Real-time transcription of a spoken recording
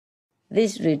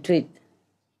This retreat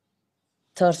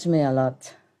taught me a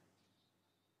lot.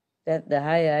 That the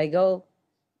higher I go,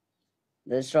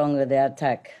 the stronger the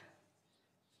attack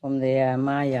from the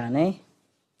Maya, eh?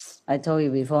 I told you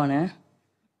before, nah?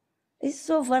 It's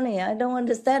so funny. I don't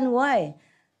understand why.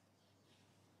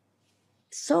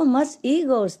 So much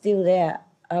ego still there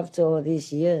after all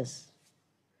these years.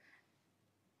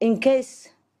 In case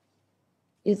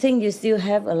you think you still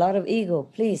have a lot of ego,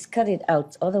 please cut it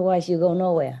out. Otherwise, you go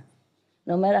nowhere.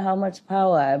 No matter how much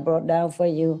power I brought down for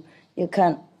you, you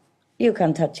can't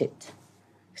touch it.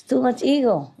 It's too much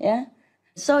ego, yeah?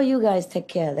 So you guys take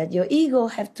care that your ego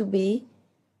have to be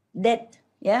dead,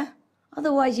 yeah?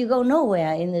 Otherwise, you go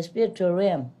nowhere in the spiritual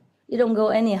realm. You don't go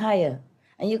any higher.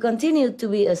 And you continue to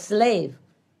be a slave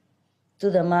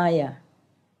to the Maya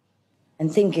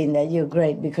and thinking that you're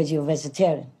great because you're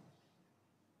vegetarian.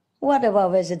 What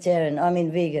about vegetarian? I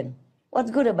mean vegan.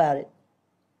 What's good about it?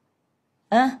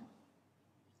 Huh?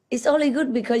 It's only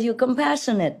good because you're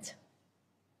compassionate.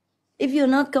 If you're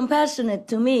not compassionate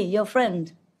to me, your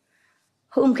friend,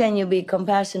 whom can you be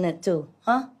compassionate to?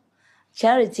 Huh?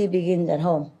 Charity begins at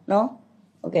home, no?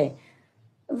 Okay.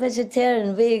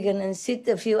 Vegetarian, vegan, and sit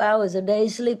a few hours a day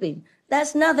sleeping.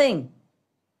 That's nothing.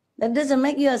 That doesn't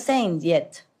make you a saint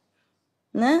yet.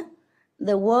 Nah?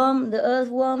 The worm, the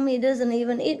earthworm, he doesn't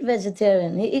even eat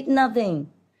vegetarian. He eat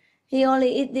nothing. He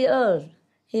only eat the earth.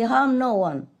 He harm no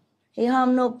one. He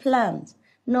harm no plants,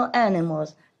 no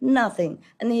animals, nothing.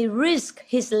 And he risk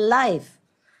his life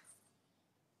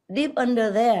deep under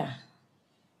there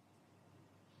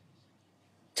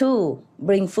to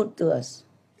bring food to us.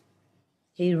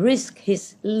 He risked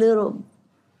his little,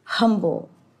 humble,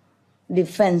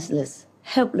 defenseless,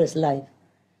 helpless life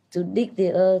to dig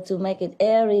the earth, to make it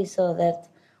airy so that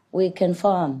we can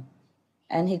farm.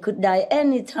 And he could die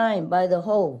any time by the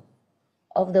hoe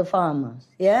of the farmers,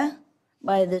 yeah?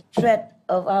 By the tread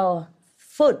of our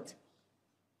foot,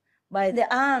 by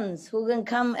the ants who can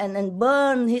come and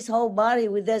burn his whole body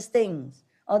with their stings,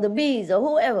 or the bees, or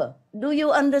whoever. Do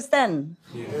you understand?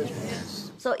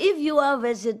 Yes. So if you are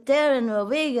vegetarian or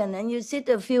vegan and you sit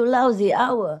a few lousy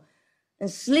hours and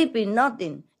sleeping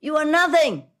nothing, you are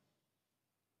nothing.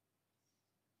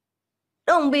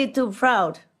 Don't be too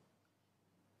proud.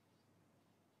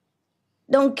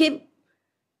 Don't keep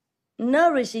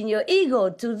nourishing your ego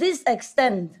to this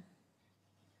extent.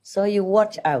 So you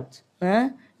watch out. Huh?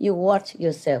 You watch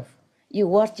yourself. You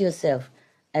watch yourself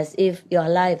as if your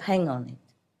life hang on it.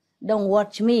 Don't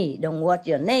watch me. Don't watch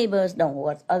your neighbors. Don't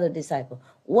watch other disciples.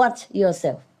 Watch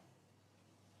yourself.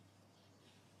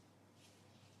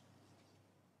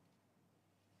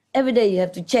 Every day you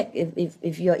have to check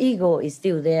if your ego is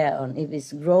still there or if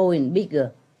it's growing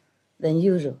bigger than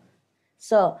usual.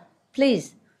 So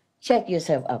please check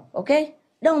yourself up, okay?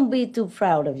 Don't be too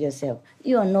proud of yourself.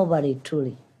 You are nobody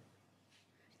truly.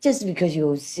 Just because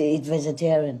you eat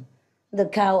vegetarian. The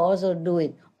cow also do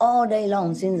it all day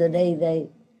long since the day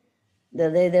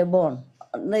they're born.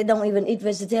 They don't even eat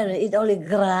vegetarian, eat only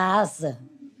grass.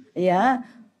 Yeah?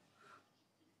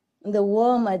 The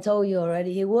worm, I told you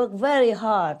already, he worked very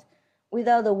hard.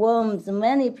 Without the worms,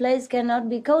 many places cannot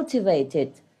be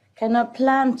cultivated, cannot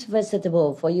plant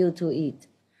vegetable for you to eat.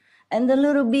 And the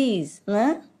little bees,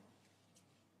 huh?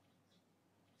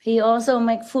 He also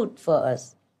make food for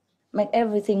us, make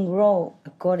everything grow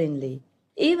accordingly.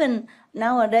 Even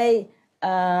nowadays,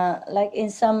 like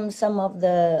in some of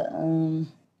the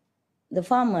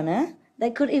farmers, huh?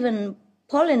 They could even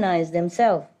pollinize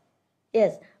themselves.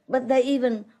 Yes, but they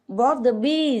even brought the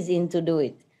bees in to do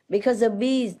it because the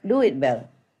bees do it better.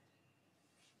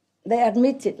 They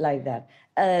admit it like that.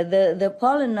 The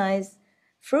pollinized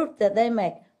fruit that they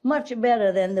make much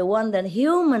better than the one that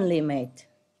humanly made.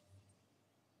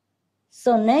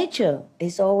 So nature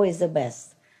is always the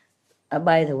best,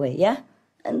 by the way, yeah?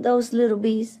 And those little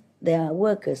bees, they are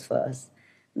workers for us.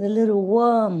 The little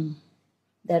worm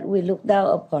that we look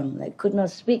down upon, that could not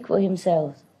speak for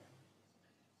himself,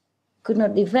 could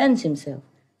not defend himself.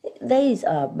 These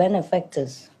are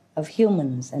benefactors of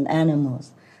humans and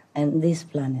animals and this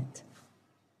planet.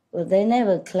 But they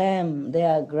never claim they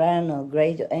are grand or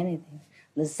great or anything.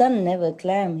 The sun never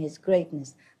claims his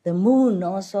greatness. The moon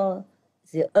also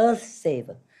is the earth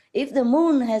saver. If the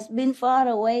moon has been far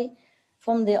away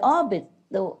from the orbit,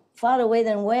 far away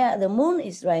than where the moon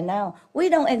is right now, we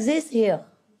don't exist here.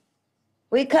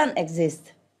 We can't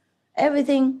exist.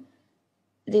 Everything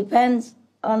depends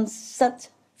on such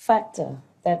factor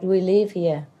that we live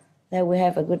here, that we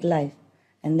have a good life.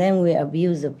 And then we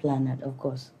abuse the planet, of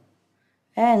course.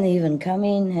 And even come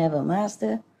in, have a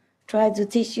master, try to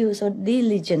teach you so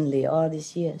diligently all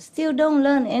these years. Still don't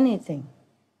learn anything.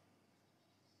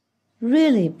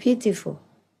 Really pitiful.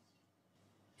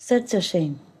 Such a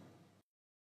shame.